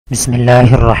بسم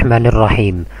اللہ الرحمن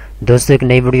الرحیم۔ دوستو، ایک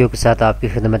نئی ویڈیو کے ساتھ آپ کی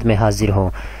خدمت میں حاضر ہوں۔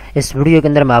 اس ویڈیو کے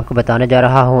اندر میں آپ کو بتانے جا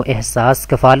رہا ہوں احساس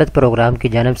کفالت پروگرام کی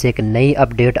جانب سے ایک نئی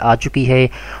اپڈیٹ آ چکی ہے۔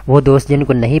 وہ دوست جن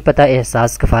کو نہیں پتہ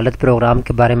احساس کفالت پروگرام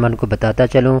کے بارے میں ان کو بتاتا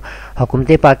چلوں۔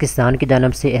 حکومت پاکستان کی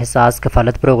جانب سے احساس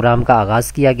کفالت پروگرام کا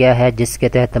آغاز کیا گیا ہے، جس کے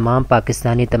تحت تمام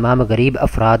پاکستانی تمام غریب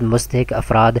افراد مستحق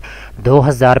افراد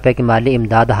 2000 روپے کی مالی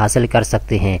امداد حاصل کر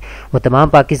سکتے ہیں۔ وہ تمام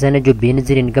پاکستانی جو بے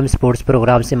نظیر انکم سپورٹس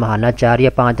پروگرام سے ماہانہ 4 یا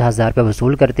 5000 روپے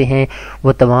وصول کرتے ہیں،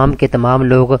 وہ تمام کے تمام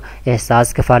لوگ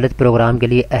احساس کفالت پروگرام کے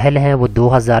لیے اہل ہیں۔ وہ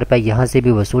 2000 روپے یہاں سے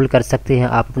بھی وصول کر سکتے ہیں،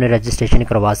 آپ اپنے رجسٹریشن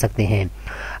کروا سکتے ہیں۔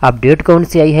 اپڈیٹ کون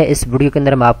سی آئی ہے اس ویڈیو کے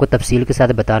اندر میں آپ کو تفصیل کے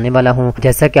ساتھ بتانے والا ہوں۔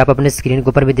 جیسا کہ آپ اپنے اسکرین کے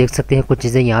اوپر بھی دیکھ سکتے ہیں، کچھ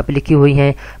چیزیں یہاں پہ لکھی ہوئی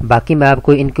ہیں، باقی میں آپ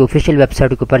کو ان کی آفیشیل ویب سائٹ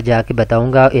کے اوپر جا کے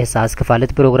بتاؤں گا احساس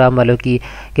کفالت پروگرام والوں کی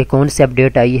کہ کون سی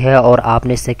اپڈیٹ آئی ہے اور آپ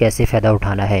نے اس سے کیسے فائدہ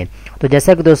اٹھانا ہے۔ تو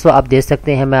جیسا کہ دوستو آپ دیکھ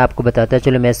سکتے ہیں، میں آپ کو بتاتا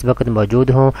چلوں، میں اس وقت موجود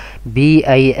ہوں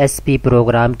BISP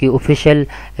پروگرام کی آفیشیل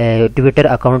ٹویٹر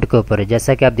اکاؤنٹ کے اوپر۔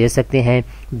 جیسا کہ آپ دیکھ سکتے ہیں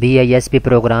BISP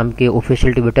پروگرام کے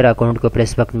آفیشیل ٹویٹر اکاؤنٹ کے اوپر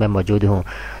اس وقت میں موجود ہوں۔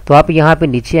 تو آپ یہاں پہ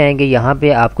نیچے آئیں گے، یہاں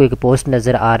پہ آپ کو ایک پوسٹ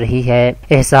نظر آ رہی ہے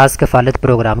احساس کفالت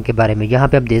پروگرام کے بارے میں۔ یہاں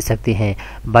پہ آپ دیکھ سکتے ہیں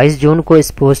 22 جون کو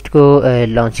اس پوسٹ کو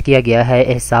لانچ کیا گیا ہے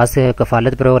احساس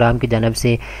کفالت پروگرام کی جانب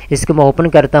سے۔ اس کو میں اوپن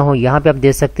کرتا ہوں، یہاں پہ آپ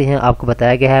دیکھ سکتے ہیں آپ کو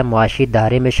بتایا گیا ہے معاشی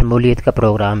دائرے میں شمولیت کا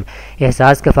پروگرام۔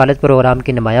 احساس کفالت پروگرام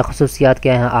کی نمایاں خصوصیات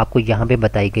کیا ہیں آپ کو یہاں پہ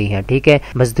بتائی گئی ہیں، ٹھیک ہے۔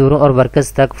 مزدوروں اور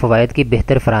ورکرز تک فوائد کی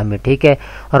بہتر فراہمی، ٹھیک ہے۔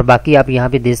 اور باقی آپ یہاں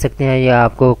پہ دیکھ سکتے ہیں، یہ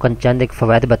آپ کو چند ایک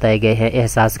فوائد بتائے گئے ہیں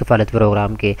احساس کفالت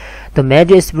پروگرام کے۔ تو میں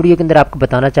جو اس ویڈیو کے اندر آپ کو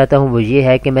بتانا چاہتا ہوں وہ یہ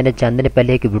ہے کہ میں نے چند دن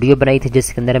پہلے ایک ویڈیو بنائی تھی، جس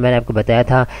کے اندر میں نے آپ کو بتایا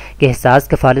تھا کہ احساس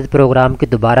کفالت پروگرام کی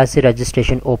دوبارہ سے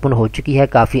رجسٹریشن اوپن ہو چکی ہے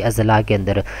کافی اضلاع کے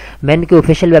اندر۔ میں ان کی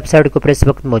آفیشیل ویب سائٹ کے اوپر اس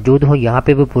وقت موجود ہوں، یہاں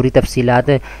پہ وہ پوری تفصیلات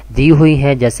دی ہوئی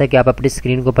ہیں، جیسا کہ آپ اپنی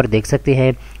اسکرین کے اوپر دیکھ سکتے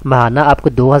ہیں۔ ماہانہ آپ کو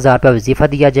 2000 روپے وظیفہ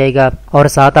دیا جائے گا، اور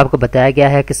ساتھ آپ کو بتایا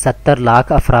گیا ہے کہ 70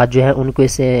 لاکھ افراد جو ہیں ان کو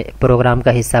اس پروگرام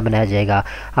کا حصہ بنایا جائے گا۔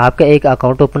 آپ کا ایک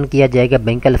اکاؤنٹ اوپن کیا جائے گا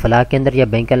بینک الفلاح کے اندر یا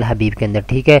بینک الحبیب کے اندر،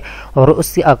 ٹھیک ہے، اور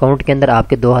اس اکاؤنٹ کے اندر آپ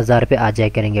کے 2000 روپے آ جائے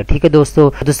کریں گے، ٹھیک ہے دوستو۔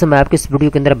 میں آپ کو اس ویڈیو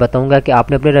کے اندر بتاؤں گا کہ آپ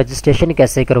نے اپنے رجسٹریشن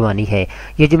کیسے کروانی ہے۔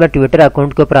 یہ جو میں ٹویٹر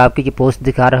اکاؤنٹ کے اوپر آپ کی پوسٹ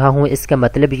دکھا رہا ہوں، اس کا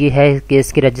مطلب یہ ہے کہ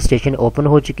اس کی رجسٹریشن اوپن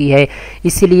ہو چکی ہے،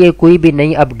 اس لیے کوئی بھی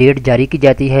نئی اپڈیٹ جاری کی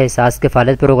جاتی ہے احساس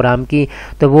کفالت پروگرام کی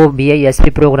تو وہ BISP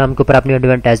پروگرام کے اوپر اپنی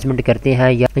ایڈورٹائزمنٹ کرتے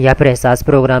ہیں یا پھر احساس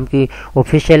پروگرام کی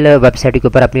آفیشیل ویب سائٹ کے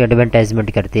اوپر اپنی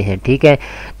ایڈورٹائزمنٹ کرتے ہیں، ٹھیک ہے۔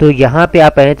 تو یہاں پہ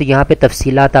آپ آئیں تو یہاں پہ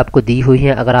تفصیلات آپ کو دی ہوئی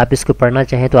ہیں، اگر آپ اس کو پڑھنا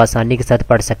چاہیں تو آسانی کے ساتھ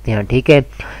پڑھ سکتے ہیں، ٹھیک ہے۔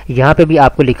 یہاں پہ بھی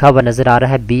آپ کو لکھا ہوا نظر آ رہا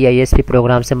ہے BISP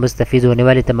پروگرام سے مستفید ہونے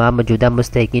والے تمام موجودہ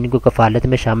مستحقین کو کفالت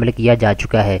میں شامل کیا جا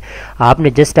چکا ہے۔ آپ نے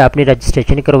جسٹ اپنی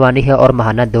رجسٹریشن کروانی ہے اور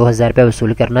ماہانہ 2000 روپے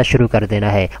وصول کرنا شروع کر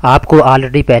دینا ہے۔ آپ کو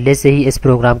آلریڈی پہلے سے ہی اس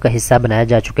پروگرام کا حصہ بنایا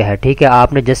جا چکا ہے، ٹھیک ہے۔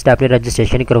 آپ نے جسٹ اپنی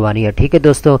رجسٹریشن کروانی ہے، ٹھیک ہے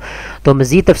دوستو۔ تو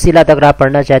مزید تفصیلات اگر آپ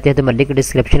پڑھنا چاہتے ہیں تو میں لنک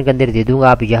ڈسکرپشن کے اندر دے دوں گا،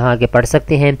 آپ یہاں آگے پڑھ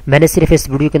سکتے ہیں۔ میں نے صرف اس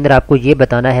ویڈیو کے اندر آپ کو یہ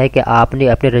بتانا ہے کہ آپ نے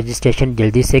اپنی رجسٹریشن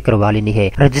جلدی سے کروا لینی ہے۔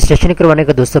 رجسٹریشن کروانے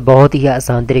کا دوستو بہت ہی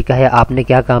آسان طریقہ ہے۔ آپ نے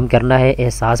کیا کام کرنا ہے،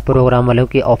 احساس پروگرام والوں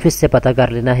کے آفس سے پتہ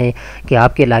کر لینا ہے کہ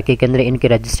آپ کے علاقے کے اندر ان کی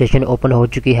رجسٹریشن اوپن ہو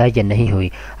چکی ہے یا نہیں ہوئی۔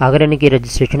 اگر ان کی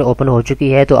رجسٹریشن اوپن ہو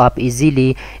چکی ہے تو آپ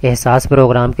ایزیلی احساس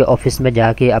پروگرام کے آفس میں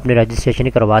جا کے اپنی رجسٹریشن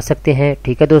کروا سکتے ہیں،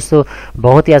 ٹھیک ہے دوستو۔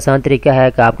 بہت ہی آسان طریقہ ہے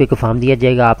کہ آپ کو ایک فارم دیا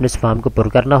جائے گا، آپ نے اس فارم کو پر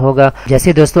کرنا ہوگا۔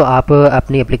 جیسے دوستو آپ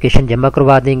اپنی اپلیکیشن جمع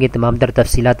کروا دیں گے تمام تر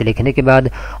تفصیلات لکھنے کے بعد،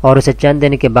 اور اسے چند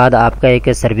دن کے بعد آپ کا ایک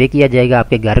سروے کیا جائے گا، آپ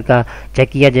کے گھر کا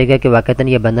چیک کیا جائے گا کہ واقعتاً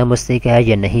یہ بندہ مستحق ہے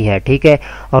یا نہیں ہے، ٹھیک ہے۔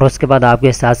 اور اس کے بعد آپ کو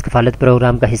احساس کفالت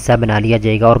پروگرام کا حصہ بنا لیا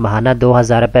جائے گا اور ماہانہ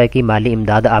 2000 روپے کی مالی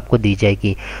امداد آپ کو دی جائے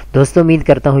گی۔ دوستو امید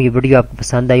کرتا ہوں یہ ویڈیو آپ کو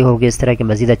پسند آئی ہوگی۔ اس طرح کی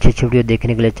مزید اچھی ویڈیو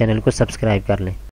دیکھنے کے لیے چینل کو سبسکرائب کر لیں۔